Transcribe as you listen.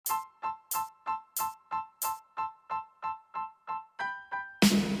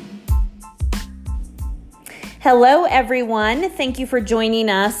Hello, everyone. Thank you for joining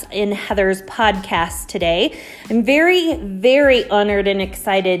us in Heather's podcast today. I'm very, very honored and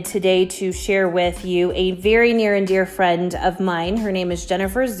excited today to share with you a very near and dear friend of mine. Her name is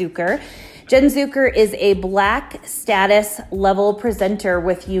Jennifer Zucker. Jen Zucker is a Black status level presenter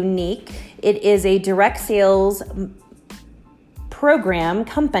with Unique. It is a direct sales program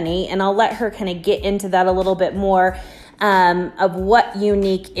company, and I'll let her kind of get into that a little bit more of what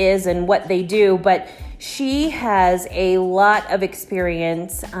Unique is and what they do. But she has a lot of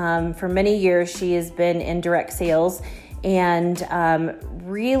experience. For many years, she has been in direct sales and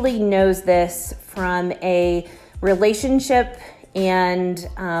really knows this from a relationship and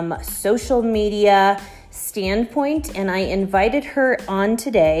social media standpoint. And I invited her on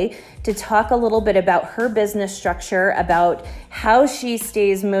today to talk a little bit about her business structure, about how she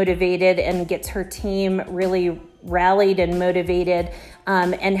stays motivated and gets her team really rallied and motivated,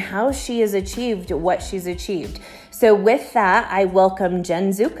 and how she has achieved what she's achieved. So with that, I welcome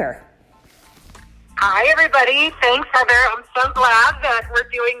Jen Zucker. Hi, everybody. Thanks, Heather. I'm so glad that we're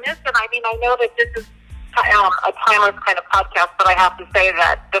doing this. And I know that this is a timeless kind of podcast, but I have to say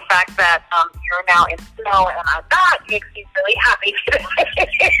that the fact that you're now in snow and I'm not makes me really happy today.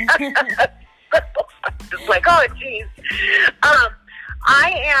 Just like, oh, geez.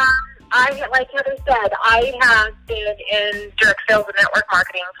 Like Heather said, I have been in direct sales and network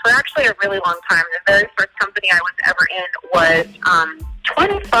marketing for actually a really long time. The very first company I was ever in was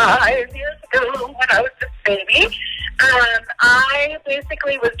 25 years ago when I was just a baby. I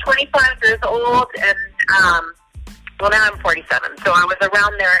basically was 25 years old, and now I'm 47, so I was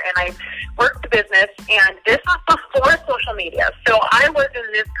around there, and I worked the business, and this was before social media. So I was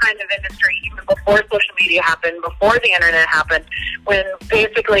in this kind of industry even before social media happened, before the internet happened, when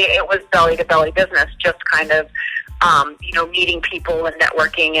basically it was belly-to-belly business, just kind of, meeting people and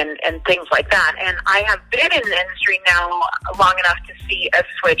networking and things like that. And I have been in the industry now long enough to see a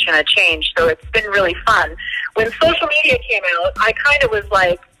switch and a change, so it's been really fun. When social media came out, I kind of was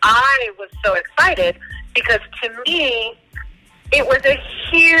like, I was so excited because to me, it was a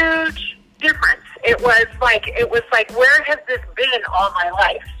huge difference. It was like, where has this been all my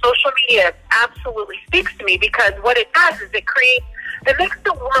life? Social media absolutely speaks to me because what it does is it makes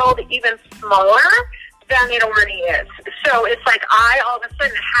the world even smaller than it already is. So it's like I all of a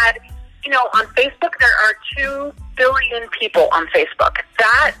sudden had, on Facebook, there are 2 billion people on Facebook.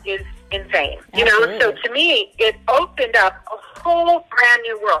 That is insane. So to me, it opened up a whole brand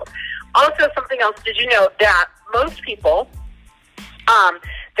new world. Also, something else, did you know that most people,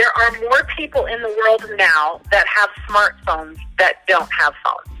 there are more people in the world now that have smartphones that don't have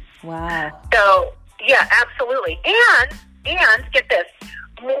phones. Wow. So, yeah, absolutely. And get this,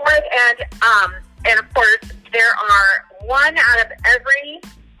 and of course, there are 1 out of every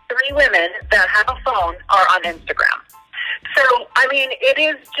 3 women that have a phone are on Instagram. So, it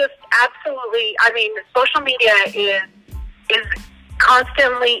is just absolutely, social media is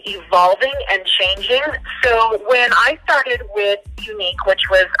constantly evolving and changing. So when I started with Unique, which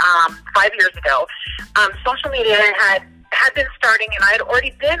was 5 years ago, social media had been starting, and I had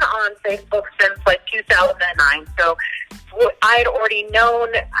already been on Facebook since like 2009. So I had already known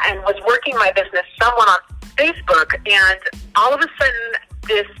and was working my business somewhat on Facebook, and all of a sudden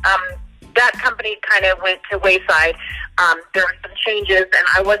this that company kind of went to wayside. There were some changes, and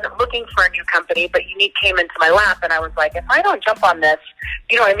I wasn't looking for a new company, but Unique came into my lap, and I was like, if I don't jump on this,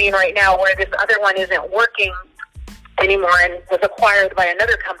 right now, where this other one isn't working anymore and was acquired by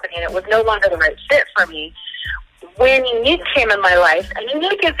another company, and it was no longer the right fit for me. When Unique came in my life, and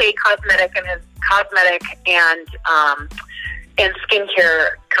Unique is a cosmetic and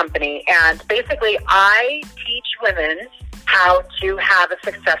skincare company, and basically I teach women how to have a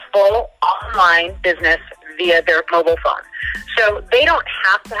successful online business via their mobile phone. So they don't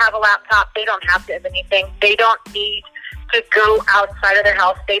have to have a laptop. They don't have to have anything. They don't need to go outside of their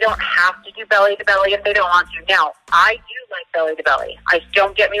house. They don't have to do belly to belly if they don't want to. Now, I do like belly to belly.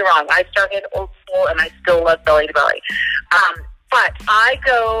 Don't get me wrong. I started old school and I still love belly to belly. But I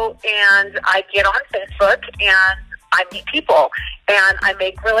go and I get on Facebook and I meet people and I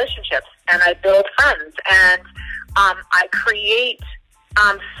make relationships and I build friends and I create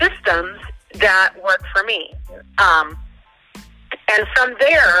systems that work for me. And from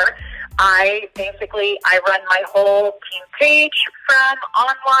there, I run my whole team page from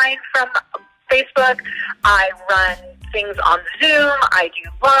online, from Facebook. I run things on Zoom. I do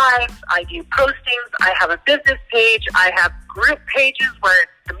lives. I do postings. I have a business page. I have group pages where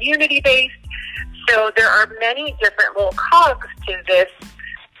it's community-based. So there are many different little cogs to this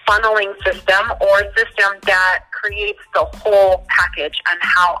funneling system or system that creates the whole package and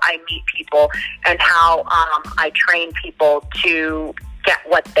how I meet people and how I train people to get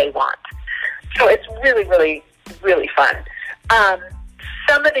what they want. So it's really, really, really fun.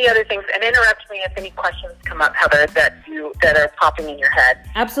 Some of the other things, and interrupt me if any questions come up, Heather, that are popping in your head.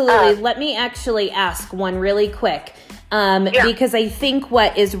 Absolutely. Let me actually ask one really quick, because I think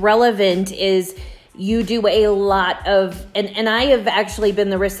what is relevant is you do a lot of, and I have actually been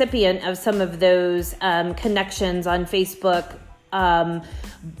the recipient of some of those connections on Facebook,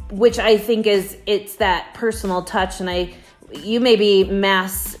 which I think it's that personal touch. And you may be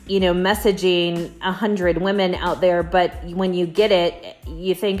messaging 100 women out there, but when you get it,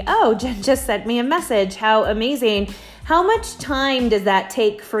 you think, oh, Jen just sent me a message. How amazing. How much time does that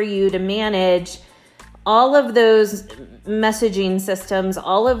take for you to manage all of those messaging systems,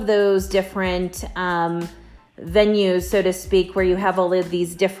 all of those different venues, so to speak, where you have all of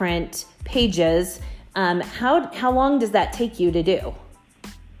these different pages? How long does that take you to do?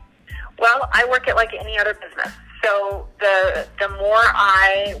 Well, I work it like any other business. So the more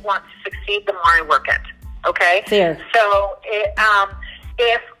I want to succeed, the more I work it. Okay? Fair. So if I'm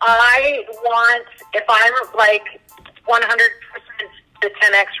like 100% the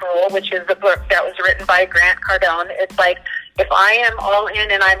 10X rule, which is the book that was written by Grant Cardone, it's like if I am all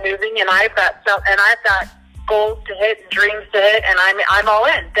in and I'm moving and I've got goals to hit and dreams to hit and I'm all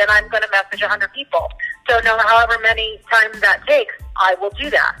in, then I'm going to message 100 people. So however many times that takes, I will do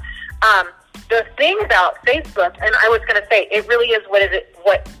that. The thing about Facebook, and I was going to say, it really is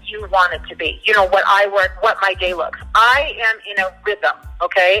what you want it to be. What my day looks. I am in a rhythm,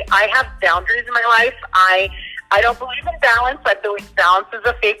 okay? I have boundaries in my life. I don't believe in balance. I believe balance is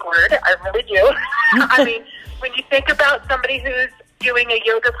a fake word. I really do. I mean, when you think about somebody who's doing a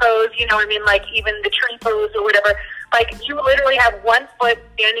yoga pose, like even the tree pose or whatever, like you literally have one foot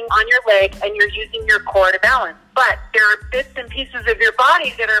standing on your leg and you're using your core to balance. But there are bits and pieces of your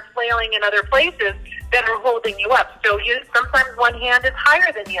body that are flailing in other places that are holding you up. So sometimes one hand is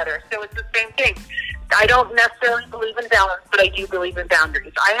higher than the other. So it's the same thing. I don't necessarily believe in balance, but I do believe in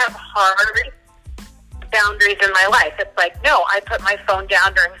boundaries. I have hard boundaries in my life. It's like, no, I put my phone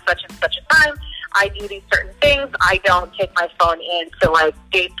down during such and such a time. I do these certain things. I don't take my phone in to like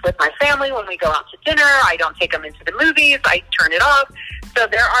dates with my family when we go out to dinner. I don't take them into the movies. I turn it off. So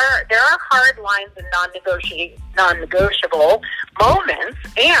there are hard lines and non-negotiable moments.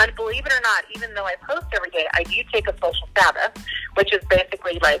 And believe it or not, even though I post every day, I do take a social Sabbath, which is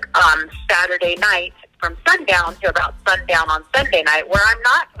basically like Saturday night from sundown to about sundown on Sunday night, where I'm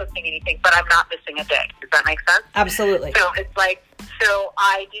not posting anything, but I'm not missing a day. Does that make sense? Absolutely. So it's like, so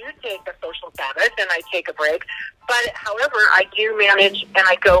I do take a social Sabbath and I take a break, but however, I do manage and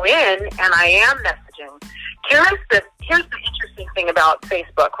I go in and I am messaging. Here's the interesting thing about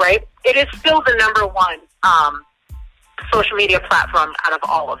Facebook, right? It is still the number one social media platform out of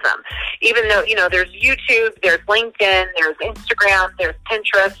all of them. Even though, there's YouTube, there's LinkedIn, there's Instagram, there's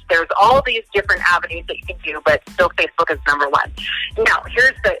Pinterest, there's all these different avenues that you can do, but still Facebook is number one. Now,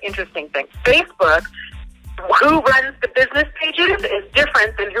 here's the interesting thing. Facebook, who runs the business pages is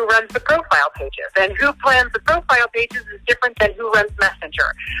different than who runs the profile pages. And who plans the profile pages is different than who runs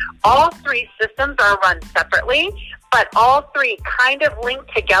Messenger. All three systems are run separately, but all three kind of link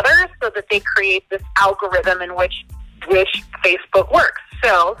together so that they create this algorithm in which Facebook works.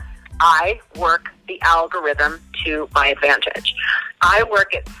 So I work the algorithm to my advantage. I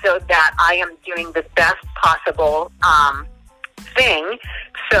work it so that I am doing the best possible thing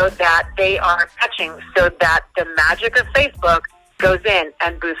so that they are touching, so that the magic of Facebook goes in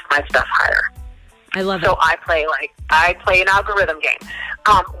and boosts my stuff higher. I love it. So I play an algorithm game.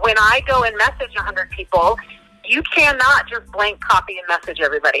 When I go and message 100 people, you cannot just blank copy and message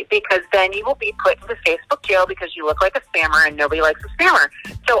everybody, because then you will be put into Facebook jail because you look like a spammer and nobody likes a spammer.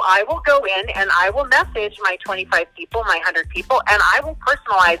 So I will go in and I will message my 25 people, my 100 people, and I will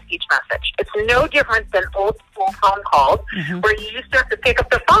personalize each message. It's no different than old school phone calls where you used to have to pick up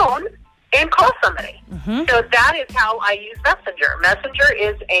the phone and call somebody. So that is how I use Messenger. Messenger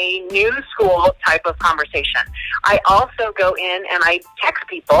is a new school type of conversation. I also go in and I text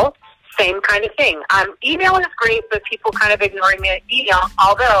people. Same kind of thing. Email is great, but people kind of ignore email,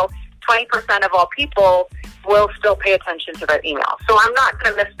 although 20% of all people will still pay attention to their email. So I'm not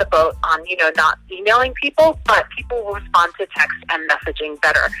going to miss the boat on, not emailing people, but people will respond to text and messaging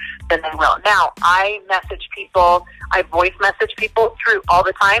better than they will. Now, I message people, I voice message people through all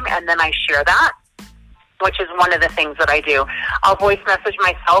the time, and then I share that, which is one of the things that I do. I'll voice message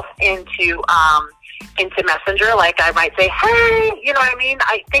myself into Messenger. Like I might say, hey, you know what I mean?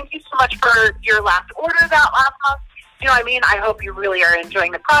 I thank you so much for your last order that last month. You know what I mean? I hope you really are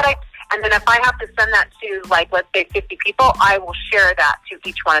enjoying the product. And then if I have to send that to, like, let's say 50 people, I will share that to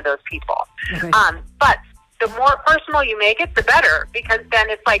each one of those people. Okay. But the more personal you make it, the better. Because then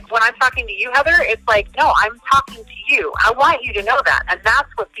it's like, when I'm talking to you, Heather, it's like, no, I'm talking to you. I want you to know that. And that's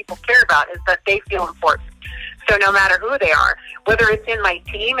what people care about, is that they feel important. So no matter who they are, whether it's in my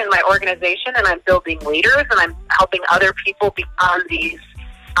team, in my organization, and I'm building leaders, and I'm helping other people become these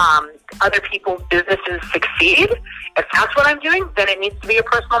other people's businesses succeed, if that's what I'm doing, then it needs to be a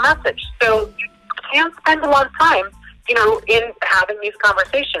personal message. So you can spend a lot of time, you know, in having these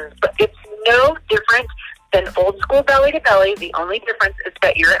conversations, but it's no different than old school belly to belly. The only difference is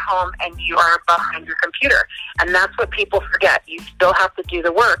that you're at home and you are behind your computer. And that's what people forget. You still have to do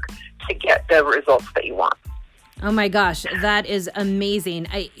the work to get the results that you want. Oh my gosh, that is amazing.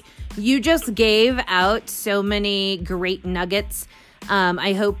 You just gave out so many great nuggets.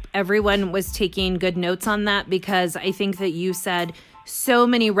 I hope everyone was taking good notes on that, because I think that you said so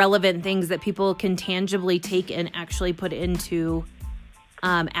many relevant things that people can tangibly take and actually put into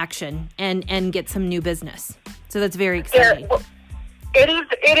action and get some new business. So that's very exciting. Yeah, it is.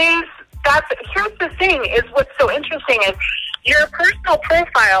 Here's the thing, is what's so interesting is your personal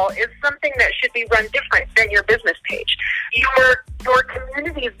profile is something that should be run different than your business page. Your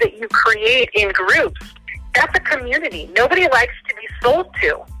communities that you create in groups, that's a community. Nobody likes to be sold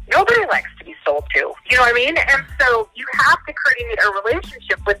to. Nobody likes to be sold to. You know what I mean? And so you have to create a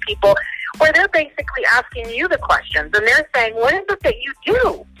relationship with people where they're basically asking you the questions, and they're saying, what is it that you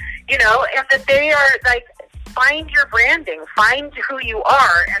do? You know, and that they are like, find your branding, find who you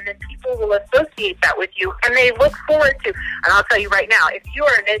are, and then people will associate that with you, and they look forward to, and I'll tell you right now, if you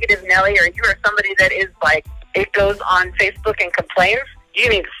are a negative Nelly, or you are somebody that is like, it goes on Facebook and complains, you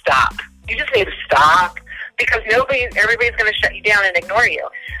need to stop. You just need to stop, because everybody's going to shut you down and ignore you.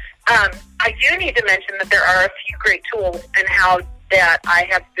 I do need to mention that there are a few great tools in how that I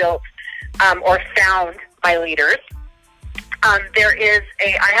have built or found my leaders. I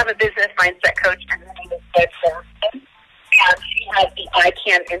have a business mindset coach, and her name is Deb Johnson, and she has the I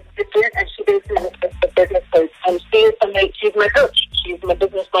Can Institute, and she basically is the business coach. And she's my coach. She's my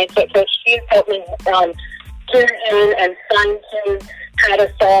business mindset coach. She's helped me tune in and fine-tune how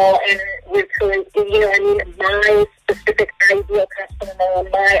to sell and recruit, you know, I mean, my specific ideal customer,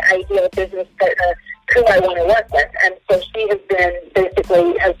 my ideal business partner, who I want to work with. And so she has been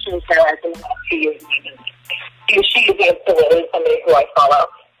basically, as she said, I've been 2 years. She is absolutely somebody who I follow.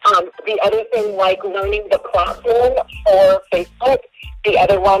 The other thing, like learning the platform for Facebook, the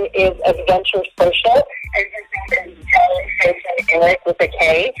other one is Adventure Social, and his name is Jason Eric with a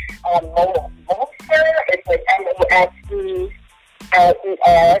K. Molster, it's like Moseer,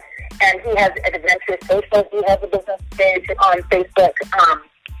 and he has Adventure Social. He has a business page on Facebook.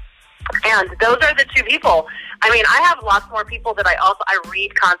 And those are the two people. I mean, I have lots more people that I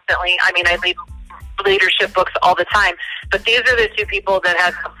read constantly. I mean, I read leadership books all the time, but these are the two people that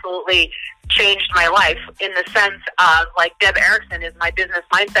have absolutely changed my life, in the sense of, like, Deb Erickson is my business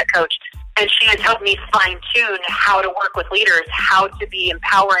mindset coach, and she has helped me fine-tune how to work with leaders, how to be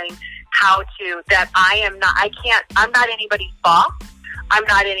empowering, I'm not anybody's boss.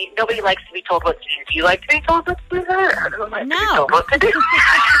 Nobody likes to be told what to do. Do you like to be told what to do? I don't like to be told what to do.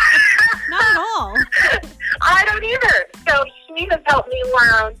 Not at all. I don't either. So she has helped me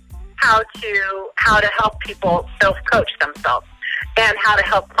learn how to help people self-coach themselves, and how to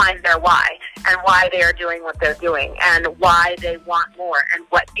help find their why, and why they are doing what they're doing, and why they want more, and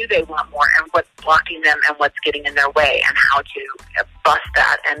what do they want more, and what's blocking them, and what's getting in their way, and how to bust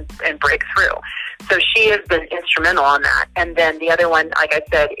that and break through. So she has been instrumental on that. And then the other one, like I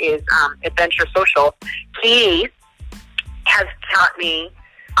said, is Adventure Social. He has taught me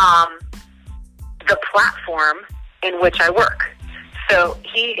the platform in which I work. So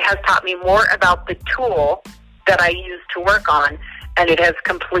he has taught me more about the tool that I use to work on, and it has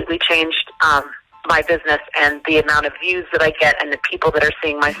completely changed my business and the amount of views that I get, and the people that are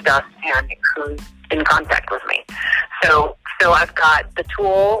seeing my stuff and who's in contact with me. So I've got the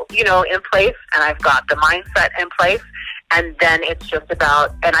tool, you know, in place, and I've got the mindset in place, and then it's just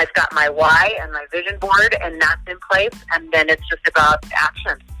about, and I've got my why and my vision board, and that's in place, and then it's just about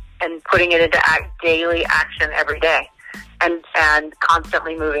action and putting it into daily action every day, and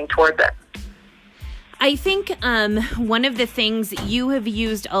constantly moving towards it. I think one of the things, you have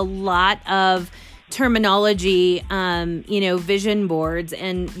used a lot of terminology, vision boards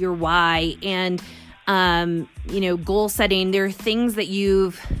and your why, and goal setting. There are things that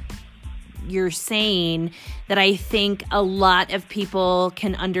you're saying that I think a lot of people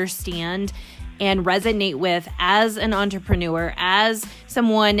can understand and resonate with as an entrepreneur, as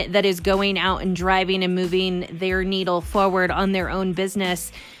someone that is going out and driving and moving their needle forward on their own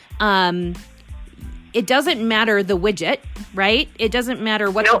business. It doesn't matter the widget, right? It doesn't matter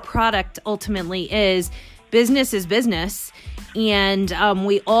what the product ultimately is. Business is business. And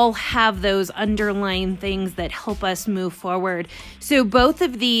we all have those underlying things that help us move forward. So both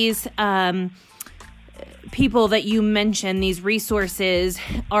of these people that you mentioned, these resources,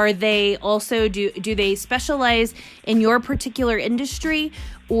 are they also, do they specialize in your particular industry,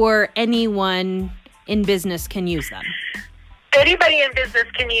 or anyone in business can use them? Anybody in business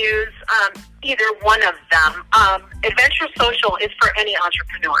can use either one of them. Adventure Social is for any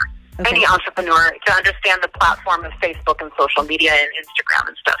entrepreneur. Okay. Any entrepreneur to understand the platform of Facebook and social media and Instagram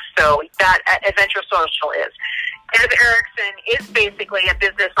and stuff. So that Adventure Social is. Ed Erickson is basically a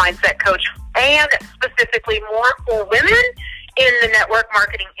business mindset coach, and specifically more for women in the network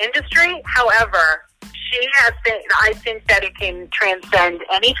marketing industry. However, she has been, I think that it can transcend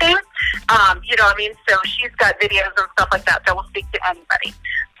anything. You know what I mean? So she's got videos and stuff like that will speak to anybody.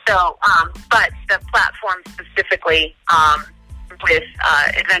 So, but the platform specifically, with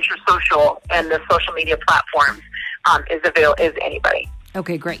Adventure Social and the social media platforms is anybody.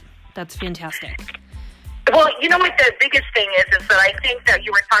 Okay, great. That's fantastic. Well, you know what the biggest thing is that I think that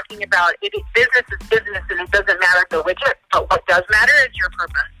you were talking about, business is business, and it doesn't matter the widget, but what does matter is your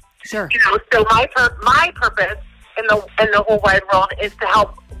purpose. Sure. You know, so my purpose in the whole wide world is to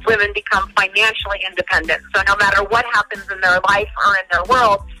help women become financially independent. So no matter what happens in their life or in their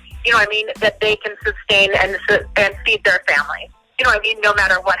world, you know what I mean, that they can sustain and feed their family. You know what I mean? No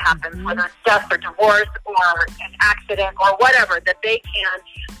matter what happens, whether it's death or divorce or an accident or whatever, that they can.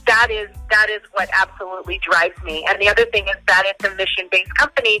 That is what absolutely drives me. And the other thing is that it's a mission-based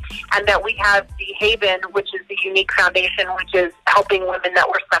company, and that we have the Haven, which is the unique foundation, which is helping women that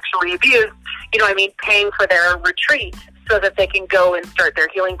were sexually abused. You know what I mean? Paying for their retreat so that they can go and start their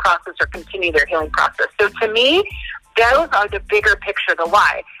healing process or continue their healing process. So to me, those are the bigger picture, the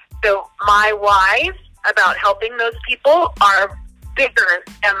why. So my whys about helping those people are bigger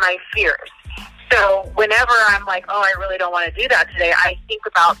than my fears. So whenever I'm like, oh, I really don't want to do that today, I think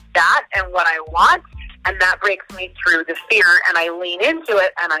about that and what I want, and that breaks me through the fear, and I lean into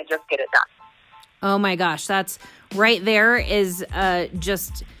it, and I just get it done. Oh my gosh, that's right there is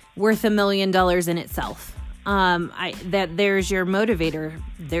just worth $1 million in itself. There's your motivator.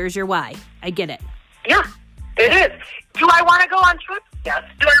 There's your why. I get it. Yeah, it is. Do I want to go on trips? Yes.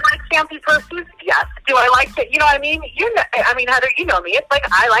 Do I like fancy purses? Yes. Do I like to, you know what I mean? Heather, you know me. It's like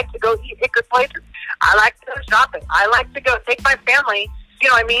I like to go eat at good places. I like to go shopping. I like to go take my family, you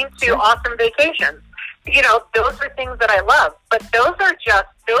know what I mean, to awesome vacations. You know, those are things that I love. But those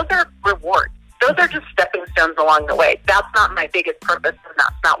are rewards. Those are just stepping stones along the way. That's not my biggest purpose, and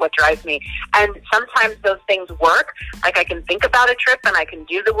that's not what drives me. And sometimes those things work. Like I can think about a trip and I can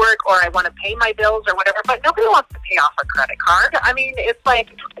do the work, or I want to pay my bills or whatever, but nobody wants to pay off a credit card. I mean, it's like,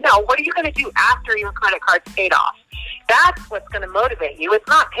 no, what are you going to do after your credit card's paid off? That's what's going to motivate you. It's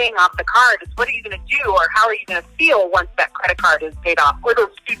not paying off the card. It's what are you going to do, or how are you going to feel once that credit card is paid off, or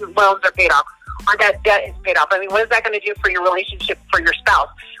those student loans are paid off, or that debt is paid off. I mean, what is that going to do for your relationship, for your spouse?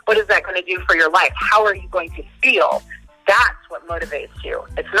 What is that going to do for your life? How are you going to feel? That's what motivates you.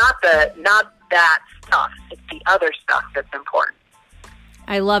 It's not that stuff. It's the other stuff that's important.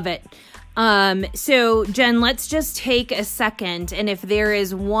 I love it. So Jen, let's just take a second. And if there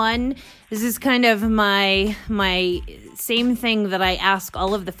is one, this is kind of my same thing that I ask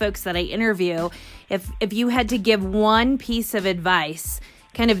all of the folks that I interview. If you had to give one piece of advice,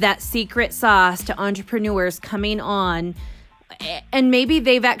 kind of that secret sauce to entrepreneurs coming on, and maybe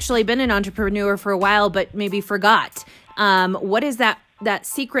they've actually been an entrepreneur for a while, but maybe forgot. What is that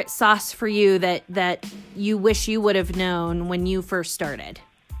secret sauce for you that you wish you would have known when you first started?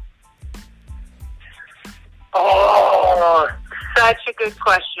 Oh, such a good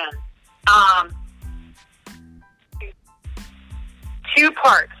question. 2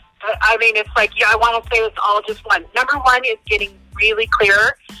 parts. I mean, it's like, I want to say it's all just one. Number one is getting really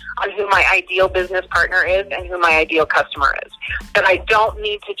clear on who my ideal business partner is and who my ideal customer is. That I don't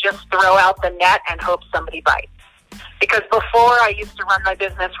need to just throw out the net and hope somebody bites. Because before, I used to run my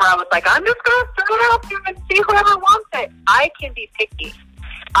business where I was like, I'm just going to throw it out there and see whoever wants it. I can be picky.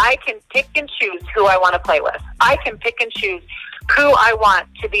 I can pick and choose who I want to play with. I can pick and choose who I want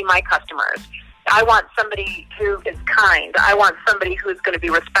to be my customers. I want somebody who is kind. I want somebody who is going to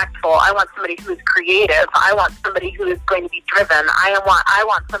be respectful. I want somebody who is creative. I want somebody who is going to be driven. I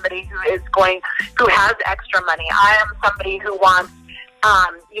want somebody who has extra money. I am somebody who wants,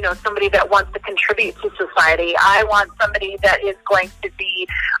 somebody that wants to contribute to society. I want somebody that is going to be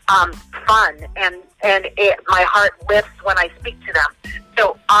fun, and my heart lifts when I speak to them.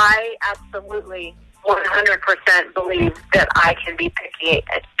 So I absolutely 100% believe that I can be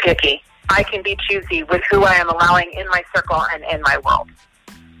picky. I can be choosy with who I am allowing in my circle and in my world.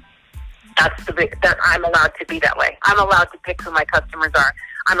 That I'm allowed to be that way. I'm allowed to pick who my customers are.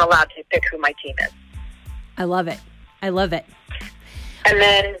 I'm allowed to pick who my team is. I love it. I love it. And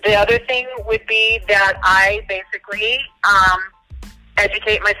then the other thing would be that I basically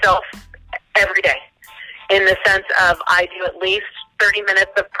educate myself every day, in the sense of I do at least 30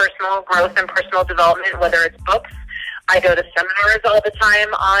 minutes of personal growth and personal development, whether it's books. I go to seminars all the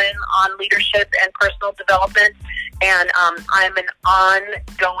time on leadership and personal development, and I'm an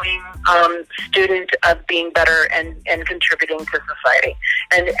ongoing student of being better and contributing to society.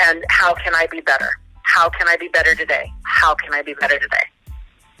 And how can I be better? How can I be better today? How can I be better today?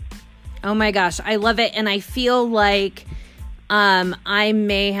 Oh my gosh, I love it. And I feel like I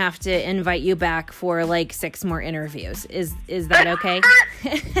may have to invite you back for like 6 more interviews. Is that okay?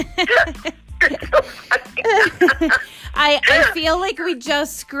 I feel like we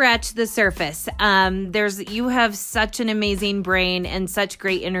just scratched the surface. You have such an amazing brain and such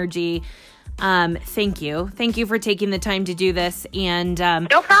great energy. Thank you. Thank you for taking the time to do this. And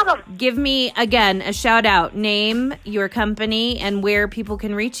no problem. Give me, again, a shout out. Name, your company, and where people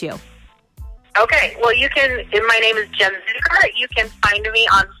can reach you. Okay. Well, my name is Jen Zucker. You can find me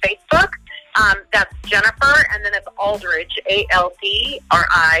on Facebook. That's Jennifer, and then it's Aldridge, Aldridge,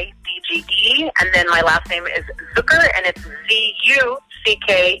 and then my last name is Zucker, and it's Zucker.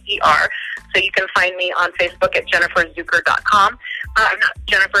 So you can find me on Facebook at jenniferzucker.com. Not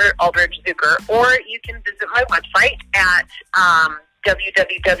Jennifer Aldridge Zucker, or you can visit my website at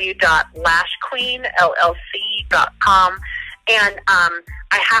www.lashqueenllc.com. And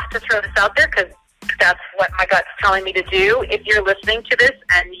I have to throw this out there because that's what my gut's telling me to do. If you're listening to this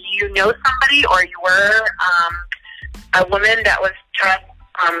and you know somebody, or you were a woman that was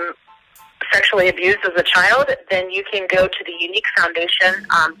sexually abused as a child, then you can go to the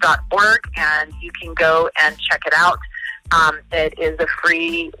uniquefoundation.org and you can go and check it out. It is a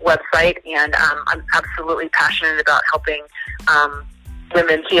free website, and I'm absolutely passionate about helping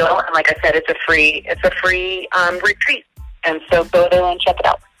women heal. And like I said, it's a free retreat. And so go there and check it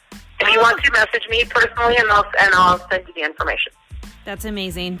out. If you want to message me personally, and I'll send you the information. That's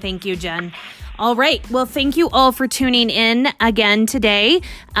amazing. Thank you, Jen. All right. Well, thank you all for tuning in again today.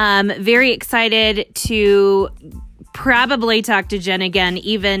 Very excited to probably talk to Jen again,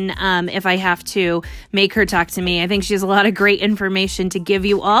 even if I have to make her talk to me. I think she has a lot of great information to give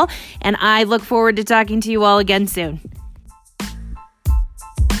you all, and I look forward to talking to you all again soon.